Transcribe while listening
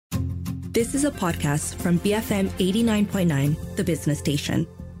This is a podcast from BFM 89.9, the business station.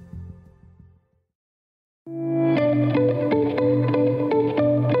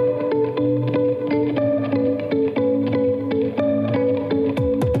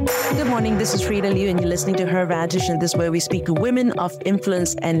 This is Frida Liu, and you're listening to Her Vantage, and this is where we speak to women of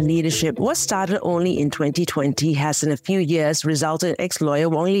influence and leadership. What started only in 2020 has in a few years resulted in ex-lawyer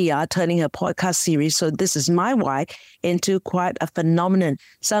Wong Lee-Ya turning her podcast series, So This Is My Why, into quite a phenomenon.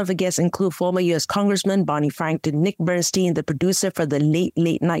 Some of the guests include former U.S. Congressman Barney Franklin, Nick Bernstein, the producer for the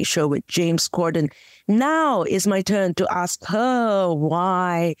Late Night Show with James Corden. Now is my turn to ask her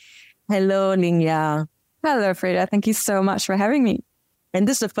why. Hello, Ling-Ya. Hello, Frida. Thank you so much for having me. And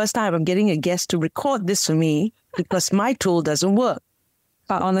this is the first time I'm getting a guest to record this for me because my tool doesn't work.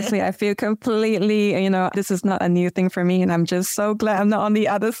 But honestly, I feel completely, this is not a new thing for me. And I'm just so glad I'm not on the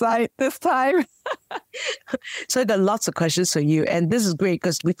other side this time. So I got lots of questions for you. And this is great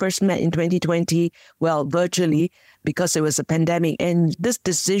because we first met in 2020, well, virtually, because it was a pandemic. And this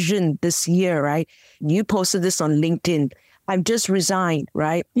decision this year, right? You posted this on LinkedIn. I've just resigned,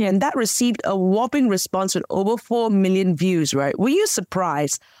 right? Yeah. And that received a whopping response with over 4 million views, right? Were you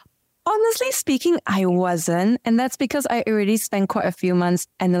surprised? Honestly speaking, I wasn't. And that's because I already spent quite a few months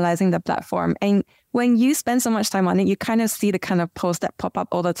analyzing the platform. And when you spend so much time on it, you kind of see the kind of posts that pop up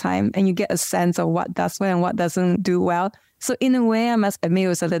all the time and you get a sense of what does well and what doesn't do well. So in a way, I must admit it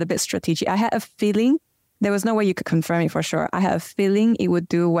was a little bit strategic. I had a feeling, there was no way you could confirm it for sure. I had a feeling it would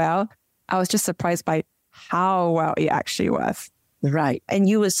do well. I was just surprised by how well it actually was. Right. And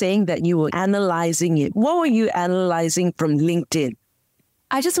you were saying that you were analyzing it. What were you analyzing from LinkedIn?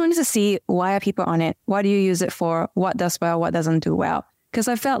 I just wanted to see, why are people on it? What do you use it for? What does well? What doesn't do well? Because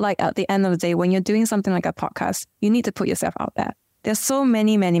I felt like at the end of the day, when you're doing something like a podcast, you need to put yourself out there. There's so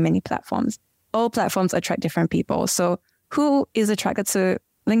many, many, many platforms. All platforms attract different people. So who is attracted to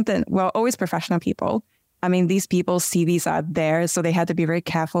LinkedIn? Well, always professional people. I mean, these people's CVs are there, so they had to be very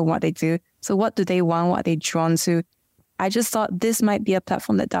careful what they do. So what do they want? What are they drawn to? I just thought this might be a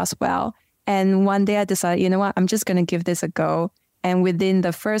platform that does well. And one day I decided, you know what, I'm just going to give this a go. And within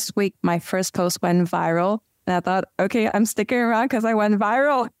the first week, my first post went viral. And I thought, okay, I'm sticking around because I went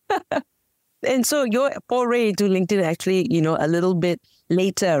viral. And so your foray into LinkedIn actually, a little bit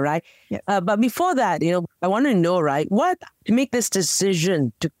later, right? Yeah. But before that, I want to know, right, what to make this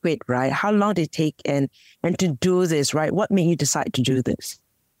decision to quit, right? How long did it take and to do this, right? What made you decide to do this?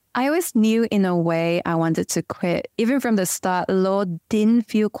 I always knew in a way I wanted to quit. Even from the start, law didn't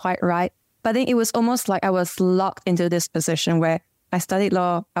feel quite right. But then it was almost like I was locked into this position where I studied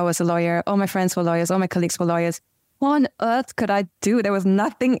law, I was a lawyer, all my friends were lawyers, all my colleagues were lawyers. What on earth could I do? There was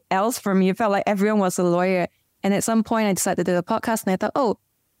nothing else for me. It felt like everyone was a lawyer. And at some point I decided to do a podcast and I thought, oh,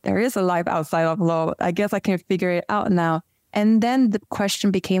 there is a life outside of law. I guess I can figure it out now. And then the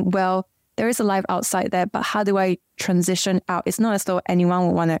question became, well, there is a life outside there, but how do I transition out? It's not as though anyone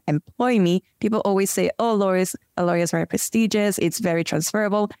would want to employ me. People always say, oh, a lawyer is very prestigious. It's very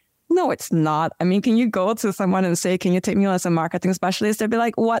transferable. No, it's not. I mean, can you go to someone and say, can you take me on as a marketing specialist? They'll be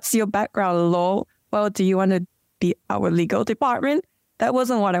like, what's your background, law? Well, do you want to be our legal department? That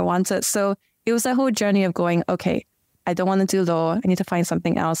wasn't what I wanted. So it was a whole journey of going, okay, I don't want to do law. I need to find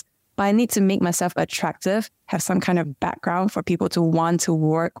something else. But I need to make myself attractive, have some kind of background for people to want to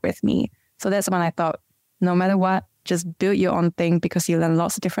work with me. So that's when I thought, no matter what, just build your own thing because you learn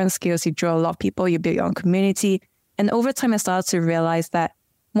lots of different skills. You draw a lot of people, you build your own community. And over time, I started to realize that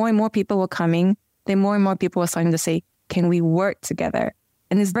more and more people were coming. Then more and more people were starting to say, can we work together?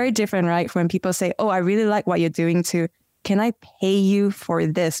 And it's very different, right? When people say, oh, I really like what you're doing too. Can I pay you for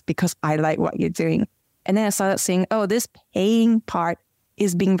this because I like what you're doing? And then I started saying, oh, this paying part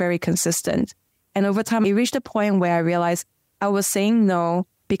is being very consistent. And over time, it reached a point where I realized I was saying no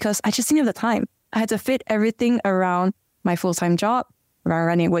because I just didn't have the time. I had to fit everything around my full-time job, around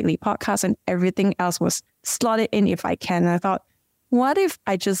running a weekly podcast, and everything else was slotted in if I can. And I thought, what if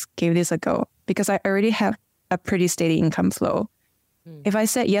I just gave this a go? Because I already have a pretty steady income flow. If I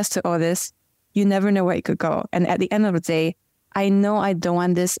said yes to all this, you never know where it could go. And at the end of the day, I know I don't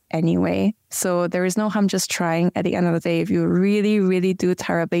want this anyway. So there is no harm just trying. At the end of the day, if you really, really do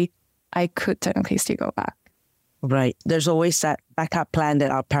terribly, I could technically still go back. Right. There's always that backup plan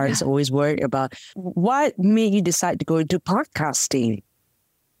that our parents always worry about. What made you decide to go into podcasting?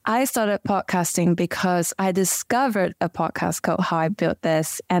 I started podcasting because I discovered a podcast called How I Built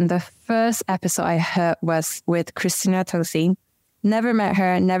This. And the first episode I heard was with Christina Tosi. Never met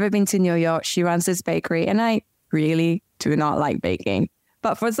her, never been to New York. She runs this bakery and I really do not like baking.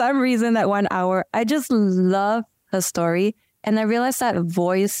 But for some reason, that 1 hour, I just love her story. And I realized that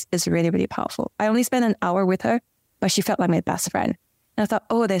voice is really, really powerful. I only spent an hour with her, but she felt like my best friend. And And I thought,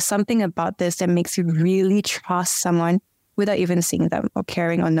 oh, there's something about this that makes you really trust someone without even seeing them or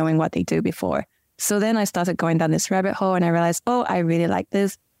caring or knowing what they do before. So then I started going down this rabbit hole and I realized, oh, I really like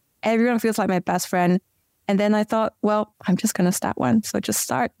this. Everyone feels like my best friend. And then I thought, well, I'm just going to start one. So just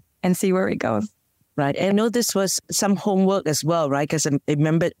start and see where it goes. Right. And I know this was some homework as well, right? Because I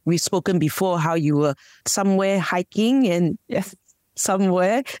remember we've spoken before how you were somewhere hiking and Yes.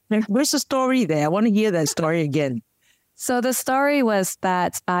 somewhere. Where's the story there? I want to hear that story again. So the story was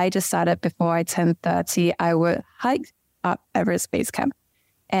that I decided before I turned 30, I would hike up Everest Base Camp.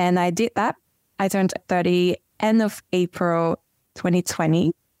 And I did that. I turned 30 end of April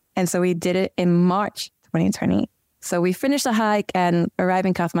 2020. And so we did it in March 2020. So we finished the hike and arrived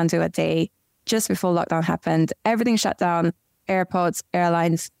in Kathmandu a day just before lockdown happened. Everything shut down, airports,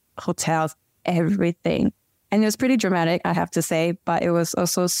 airlines, hotels, everything. And it was pretty dramatic, I have to say, but it was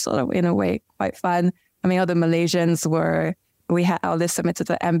also sort of, in a way, quite fun. I mean, all the Malaysians we had our list submitted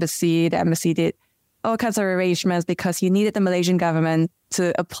to the embassy. The embassy did all kinds of arrangements because you needed the Malaysian government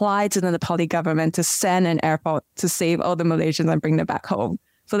to apply to the Nepali government to send an airport to save all the Malaysians and bring them back home.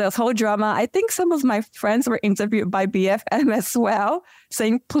 So there was whole drama. I think some of my friends were interviewed by BFM as well,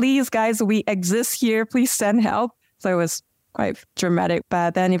 saying, please, guys, we exist here. Please send help. So it was quite dramatic.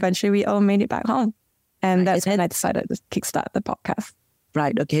 But then eventually we all made it back home. And that's when I decided to kickstart the podcast.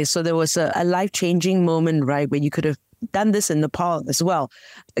 Right. Okay. So there was a life-changing moment, right, where you could have done this in Nepal as well.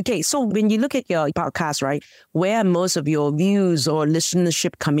 Okay. So when you look at your podcast, right, where are most of your views or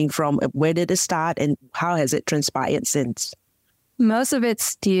listenership coming from? Where did it start and how has it transpired since? Most of it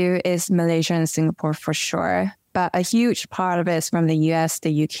still is Malaysia and Singapore for sure, but a huge part of it is from the US,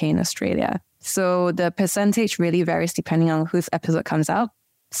 the UK, and Australia. So the percentage really varies depending on whose episode comes out.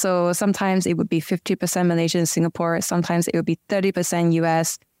 So sometimes it would be 50% Malaysia and Singapore. Sometimes it would be 30%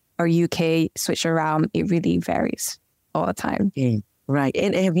 US or UK, switch around. It really varies all the time. Okay. Right.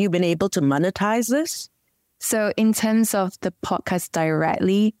 And have you been able to monetize this? So in terms of the podcast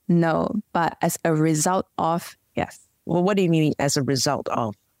directly, no, but as a result of, yes. Well, what do you mean as a result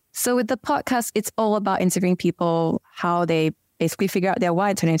of? So with the podcast, it's all about interviewing people, how they basically figure out their why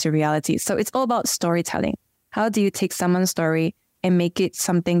and turn it into reality. So it's all about storytelling. How do you take someone's story and make it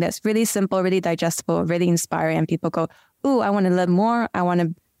something that's really simple, really digestible, really inspiring, and people go, ooh, I want to learn more. I want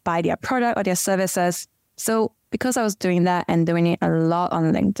to buy their product or their services. So because I was doing that and doing it a lot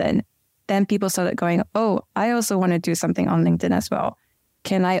on LinkedIn, then people started going, oh, I also want to do something on LinkedIn as well.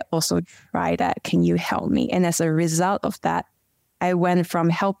 Can I also try that? Can you help me? And as a result of that, I went from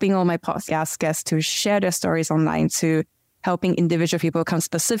helping all my podcast guests to share their stories online to helping individual people come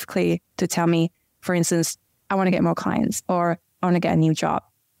specifically to tell me, for instance, I want to get more clients or I want to get a new job.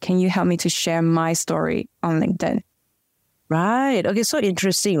 Can you help me to share my story on LinkedIn? Right. Okay. So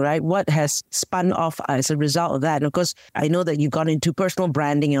interesting, right? What has spun off as a result of that? And of course, I know that you've gone into personal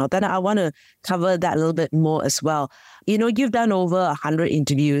branding and all that. I want to cover that a little bit more as well. You know, you've done over 100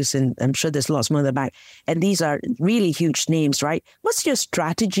 interviews and I'm sure there's lots more in the back. And these are really huge names, right? What's your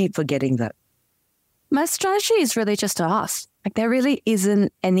strategy for getting that? My strategy is really just to ask. Like there really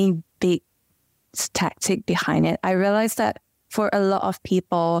isn't any big tactic behind it. I realized that for a lot of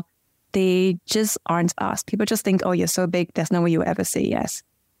people, they just aren't asked. People just think, oh, you're so big, there's no way you will ever say yes.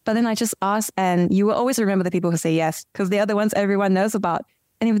 But then I just ask and you will always remember the people who say yes because they are the ones everyone knows about.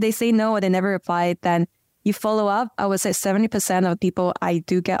 And if they say no or they never reply, then you follow up. I would say 70% of people I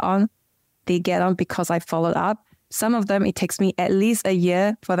do get on, they get on because I followed up. Some of them, it takes me at least a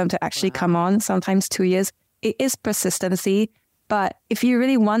year for them to actually come on, sometimes 2 years. It is persistency. But if you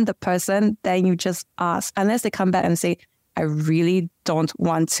really want the person, then you just ask. Unless they come back and say, I really don't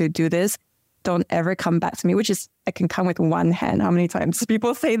want to do this, don't ever come back to me, which is, I can count with one hand how many times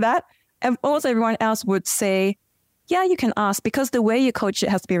people say that. And almost everyone else would say, yeah, you can ask because the way you coach it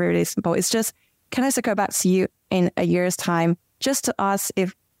has to be really simple. It's just, can I circle back to you in a year's time just to ask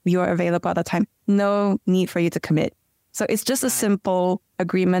if you're available at the time? No need for you to commit. So it's just a simple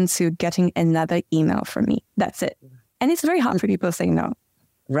agreement to getting another email from me. That's it. And it's very hard for people to say no.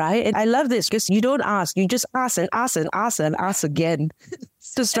 Right. And I love this because you don't ask, you just ask and ask and ask and ask again.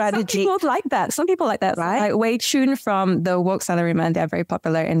 It's the strategy. Some people like that. Some people like that, right? Like Wei Chun from the Woke Salaryman, they're very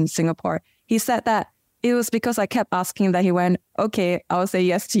popular in Singapore. He said that it was because I kept asking that he went, okay, I'll say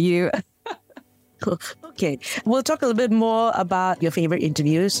yes to you. Okay. We'll talk a little bit more about your favorite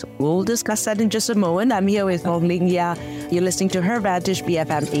interviews. We'll discuss that in just a moment. I'm here with Hong Ling Yia. You're listening to Her Vantage,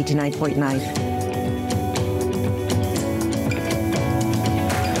 BFM 89.9.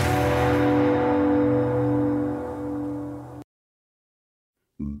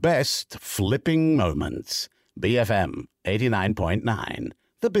 Best flipping moments. BFM 89.9,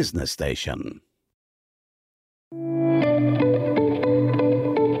 the business station.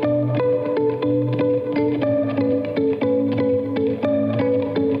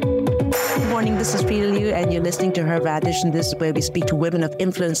 listening to Her Radish, and this is where we speak to women of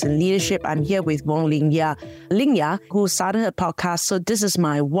influence and leadership. I'm here with Wong Ling Ya, who started her podcast, So This Is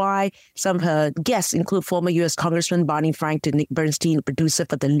My Why. Some of her guests include former U.S. Congressman Barney Frank to Nick Bernstein, producer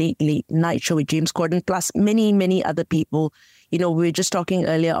for the Late Night Show with James Corden, plus many, many other people. You know, we were just talking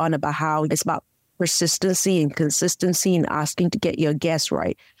earlier on about how it's about persistency and consistency and asking to get your guests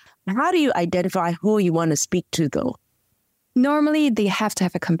right. How do you identify who you want to speak to, though? Normally, they have to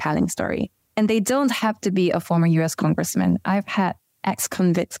have a compelling story. And they don't have to be a former US congressman. I've had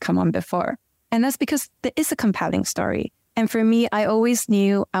ex-convicts come on before. And that's because there is a compelling story. And for me, I always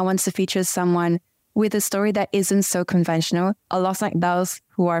knew I wanted to feature someone with a story that isn't so conventional, a lot like those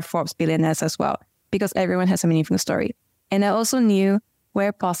who are Forbes billionaires as well, because everyone has a meaningful story. And I also knew,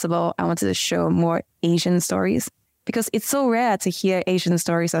 where possible, I wanted to show more Asian stories, because it's so rare to hear Asian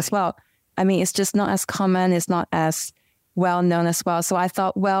stories as well. I mean, it's just not as common, it's not as well-known as well. So I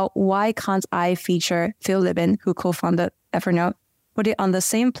thought, well, why can't I feature Phil Libin, who co-founded Evernote, put it on the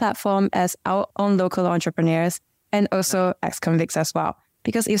same platform as our own local entrepreneurs and also ex-convicts as well?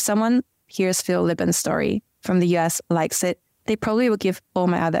 Because if someone hears Phil Libin's story from the US, likes it, they probably will give all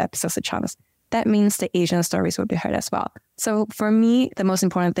my other episodes a chance. That means the Asian stories will be heard as well. So for me, the most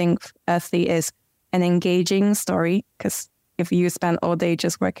important thing, earthly, is an engaging story, because if you spend all day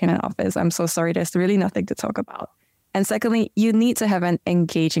just working in an office, I'm so sorry, there's really nothing to talk about. And secondly, you need to have an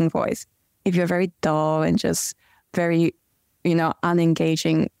engaging voice. If you're very dull and just very,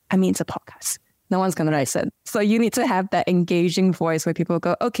 unengaging, I mean, it's a podcast. No one's going to listen. So you need to have that engaging voice where people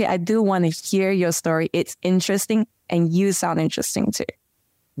go, okay, I do want to hear your story. It's interesting and you sound interesting too.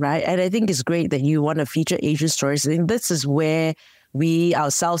 Right. And I think it's great that you want to feature Asian stories. I think this is where we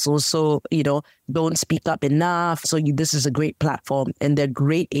ourselves also, don't speak up enough. So this is a great platform and they're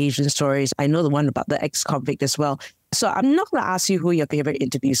great Asian stories. I know the one about the ex-convict as well. So I'm not going to ask you who your favorite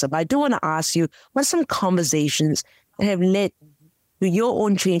interviews are, but I do want to ask you, what are some conversations that have led to your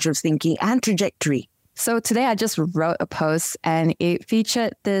own change of thinking and trajectory? So today I just wrote a post and it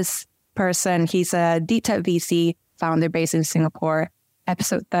featured this person. He's a deep tech VC founder based in Singapore,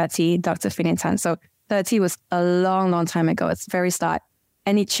 episode 30, Dr. Phineas Tan. So 30 was a long, long time ago. It's very start.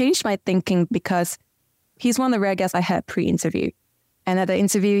 And it changed my thinking because he's one of the rare guests I had pre-interview. And at the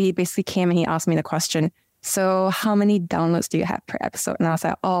interview, he basically came and he asked me the question, so how many downloads do you have per episode? And I was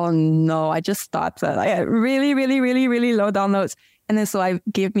like, oh no, I just started. I had really, really, really, really low downloads. And then so I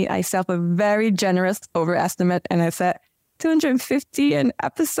gave myself a very generous overestimate. And I said, 250 an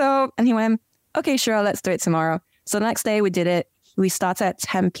episode. And he went, okay, sure, let's do it tomorrow. So the next day we did it. We started at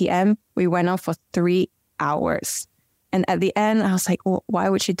 10 p.m. We went on for 3 hours. And at the end, I was like, well, why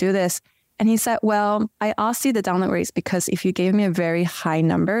would you do this? And he said, well, I asked you the download rates because if you gave me a very high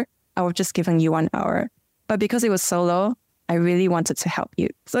number, I would have just given you 1 hour. But because it was so low, I really wanted to help you.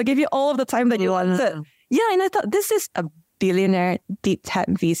 So I gave you all of the time that you wanted. Yeah, and I thought, this is a billionaire deep tech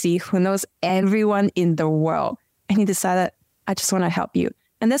VC who knows everyone in the world. And he decided, I just want to help you.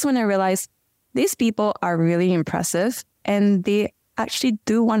 And that's when I realized these people are really impressive and they actually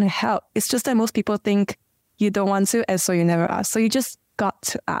do want to help. It's just that most people think you don't want to, and so you never ask. So you just got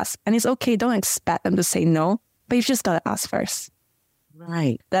to ask. And it's okay, don't expect them to say no, but you've just got to ask first.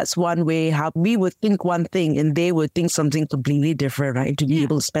 Right. That's one way how we would think one thing and they would think something completely different, right? To be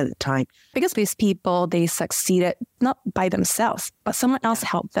able to spend the time. Because these people, they succeeded not by themselves, but someone else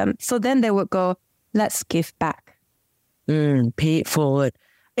helped them. So then they would go, let's give back. Pay it forward.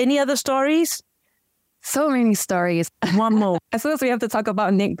 Any other stories? So many stories. One more. I suppose we have to talk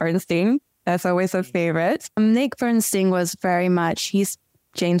about Nick Bernstein. That's always a favorite. Nick Bernstein was very much, he's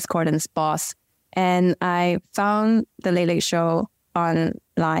James Corden's boss. And I found the Late Late Show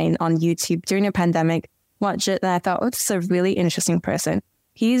online on YouTube during the pandemic, watched it, and I thought, oh, this is a really interesting person.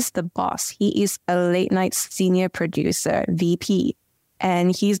 He's the boss. He is a late night senior producer, VP,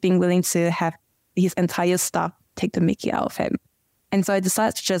 and he's been willing to have his entire staff take the mickey out of him. And so I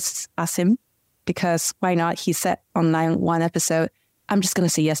decided to just ask him, because why not? He said online one episode, I'm just going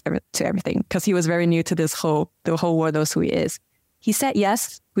to say yes to everything, because he was very new to the whole world knows who he is. He said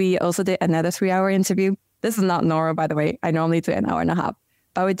yes. We also did another 3-hour interview. This is not normal, by the way. I normally do an hour and a half.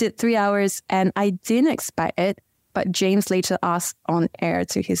 But we did 3 hours and I didn't expect it. But James later asked on air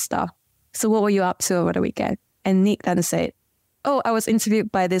to his staff, so what were you up to over the weekend? And Nick then said, oh, I was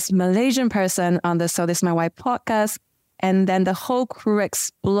interviewed by this Malaysian person on the So This Is My Why podcast. And then the whole crew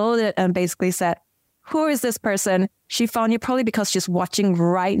exploded and basically said, who is this person? She found you probably because she's watching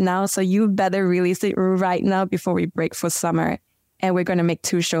right now. So you better release it right now before we break for summer. And we're going to make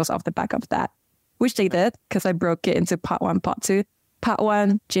 2 shows off the back of that. Which they did, because I broke it into part 1, part 2. Part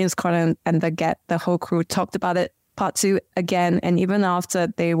 1, James Corden and the whole crew talked about it. Part 2, again, and even after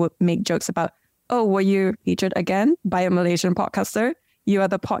they would make jokes about, oh, were you featured again by a Malaysian podcaster? You are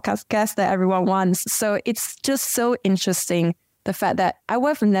the podcast guest that everyone wants. So it's just so interesting, the fact that I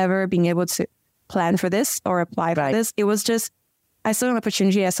would have never been able to plan for this or apply for this. It was just, I saw an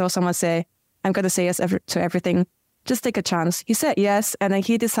opportunity. I saw someone say, I'm going to say yes to everything. Just take a chance. He said yes, and then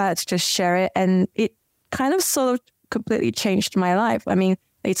he decided to just share it. And it kind of sort of completely changed my life. I mean,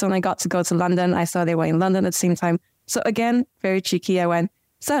 later on I got to go to London. I saw they were in London at the same time. So again, very cheeky, I went,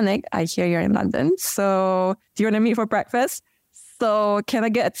 so Nick, I hear you're in London. So do you want to meet for breakfast? So can I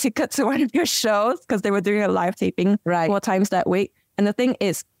get a ticket to one of your shows? Because they were doing a live taping 4 times that week. And the thing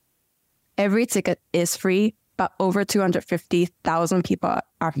is, every ticket is free, but over 250,000 people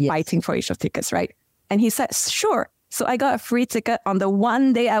are fighting for each of tickets, right? And he said, sure. So I got a free ticket on the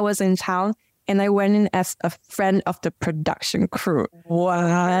one day I was in town, and I went in as a friend of the production crew.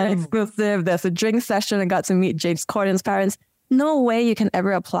 Wow. Exclusive. There's a drink session. I got to meet James Corden's parents. No way you can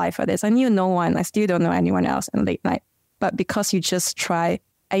ever apply for this. I knew no one. I still don't know anyone else in late night. But because you just try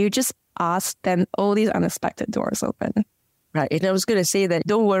and you just ask, then all these unexpected doors open. Right. And I was going to say that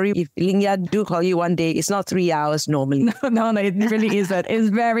don't worry if Lingya do call you one day, it's not 3 hours normally. No, it really isn't. It's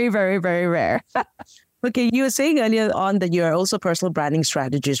very, very, very rare. Okay, you were saying earlier on that you're also personal branding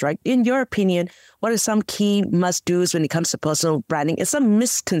strategist, right? In your opinion, what are some key must-dos when it comes to personal branding and some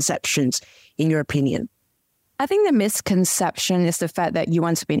misconceptions in your opinion? I think the misconception is the fact that you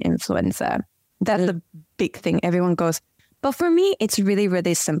want to be an influencer. That's the big thing. Everyone goes, but for me, it's really,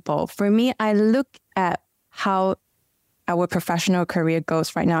 really simple. For me, I look at how our professional career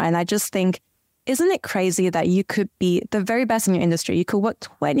goes right now, and I just think, isn't it crazy that you could be the very best in your industry? You could work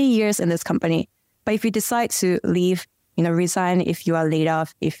 20 years in this company, but if you decide to leave, resign, if you are laid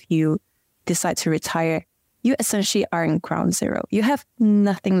off, if you decide to retire, you essentially are in ground zero. You have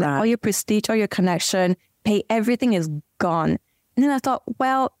nothing left. All your prestige, all your connection, pay, everything is gone. And then I thought,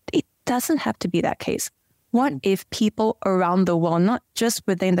 well, it doesn't have to be that case. What if people around the world, not just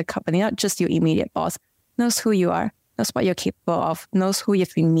within the company, not just your immediate boss, knows who you are, knows what you're capable of, knows who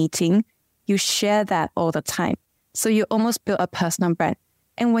you've been meeting? You share that all the time. So you almost build a personal brand.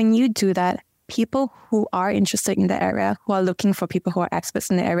 And when you do that, people who are interested in the area, who are looking for people who are experts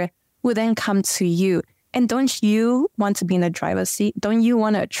in the area, will then come to you. And don't you want to be in the driver's seat? Don't you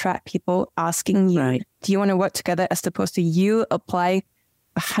want to attract people asking you, do you want to work together, as opposed to you apply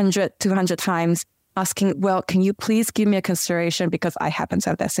 100, 200 times asking, well, can you please give me a consideration because I happen to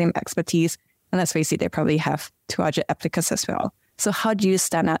have that same expertise? And let's face it, they probably have 200 applicants as well. So how do you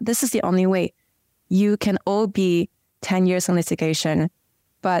stand out? This is the only way. You can all be 10 years in litigation,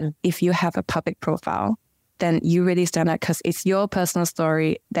 but if you have a public profile, then you really stand out because it's your personal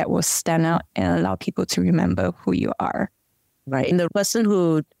story that will stand out and allow people to remember who you are. Right. And the person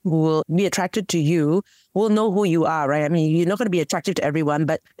who will be attracted to you will know who you are, right? I mean, you're not going to be attracted to everyone,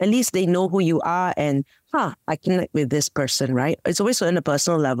 but at least they know who you are and, I connect with this person, right? It's always on a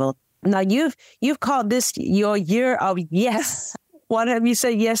personal level. Now, you've called this your year of yes. What have you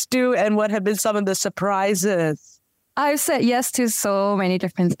said yes to, and what have been some of the surprises? I've said yes to so many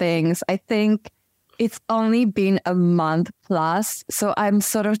different things. I think it's only been a month plus, so I'm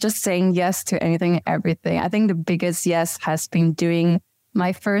sort of just saying yes to anything and everything. I think the biggest yes has been doing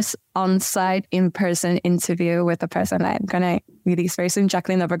my first on-site in-person interview with a person I'm going to release very soon,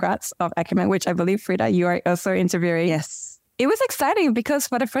 Jacqueline Novogratz of Acumen, which I believe, Frida, you are also interviewing. Yes. It was exciting because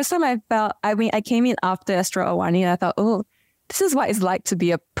for the first time I came in after Astro Awani and I thought, oh, this is what it's like to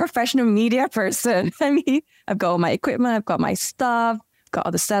be a professional media person. I mean, I've got all my equipment, I've got my stuff, got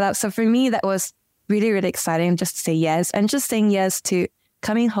all the setup. So for me, that was really, really exciting just to say yes, and just saying yes to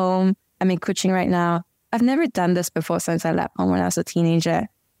coming home. I'm in Kuching right now. I've never done this before since I left home when I was a teenager.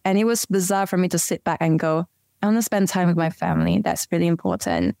 And it was bizarre for me to sit back and go, I want to spend time with my family. That's really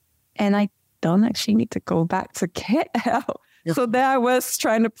important. And I don't actually need to go back to KL. Yep. So there I was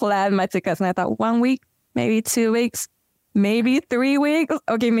trying to plan my tickets. And I thought 1 week, maybe 2 weeks, maybe 3 weeks.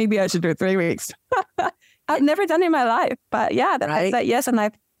 Okay, maybe I should do 3 weeks. I've never done it in my life. But yeah, I said yes. And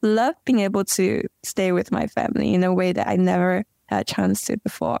I've loved being able to stay with my family in a way that I never had a chance to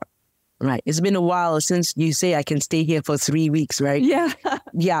before. Right. It's been a while since you say I can stay here for 3 weeks, right? Yeah.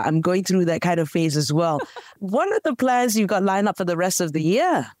 Yeah, I'm going through that kind of phase as well. What are the plans you've got lined up for the rest of the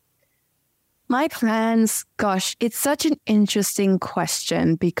year? My plans, gosh, it's such an interesting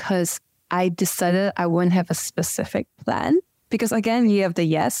question because I decided I wouldn't have a specific plan because, again, you have the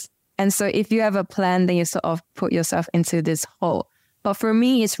yes. And so if you have a plan, then you sort of put yourself into this hole. But for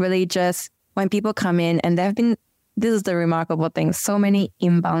me, it's really just when people come in and this is the remarkable thing, so many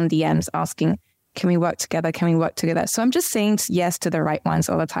inbound DMs asking, can we work together? Can we work together? So I'm just saying yes to the right ones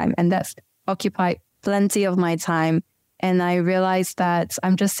all the time. And that's occupied plenty of my time. And I realized that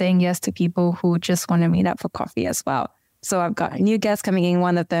I'm just saying yes to people who just want to meet up for coffee as well. So I've got new guests coming in.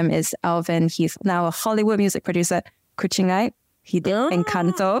 One of them is Alvin. He's now a Hollywood music producer, Kuchingai. He did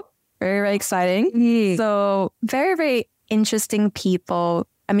Encanto. Very, very exciting. So very, very interesting people.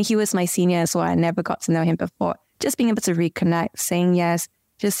 I mean, he was my senior, so I never got to know him before. Just being able to reconnect, saying yes,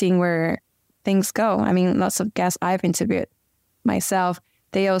 just seeing where things go. I mean, lots of guests I've interviewed myself,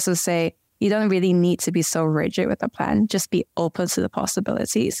 they also say, you don't really need to be so rigid with a plan. Just be open to the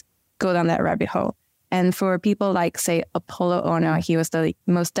possibilities. Go down that rabbit hole. And for people like, say, Apollo Ono, he was the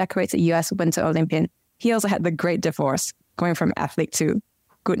most decorated US Winter Olympian. He also had the great divorce, going from athlete to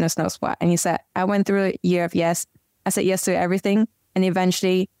goodness knows what. And he said, I went through a year of yes. I said yes to everything. And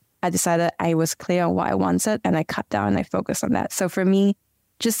eventually I decided I was clear on what I wanted and I cut down and I focused on that. So for me,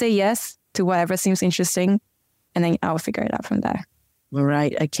 just say yes to whatever seems interesting and then I'll figure it out from there. All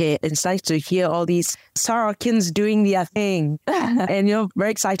right. Okay. It's nice to hear all these Sarawakians doing their thing. And,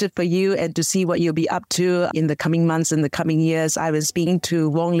 very excited for you and to see what you'll be up to in the coming months, in the coming years. I was speaking to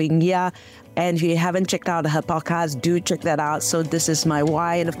Wong Ling Ya, and if you haven't checked out her podcast, do check that out. So this is my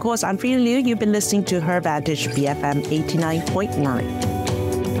why. And of course, I'm Frida Liu. You've been listening to Her Vantage, BFM 89.9.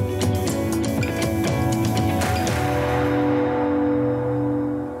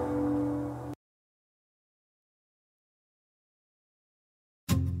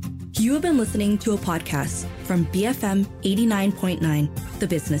 You have been listening to a podcast from BFM 89.9, the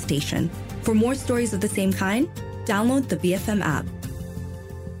business station. For more stories of the same kind, download the BFM app.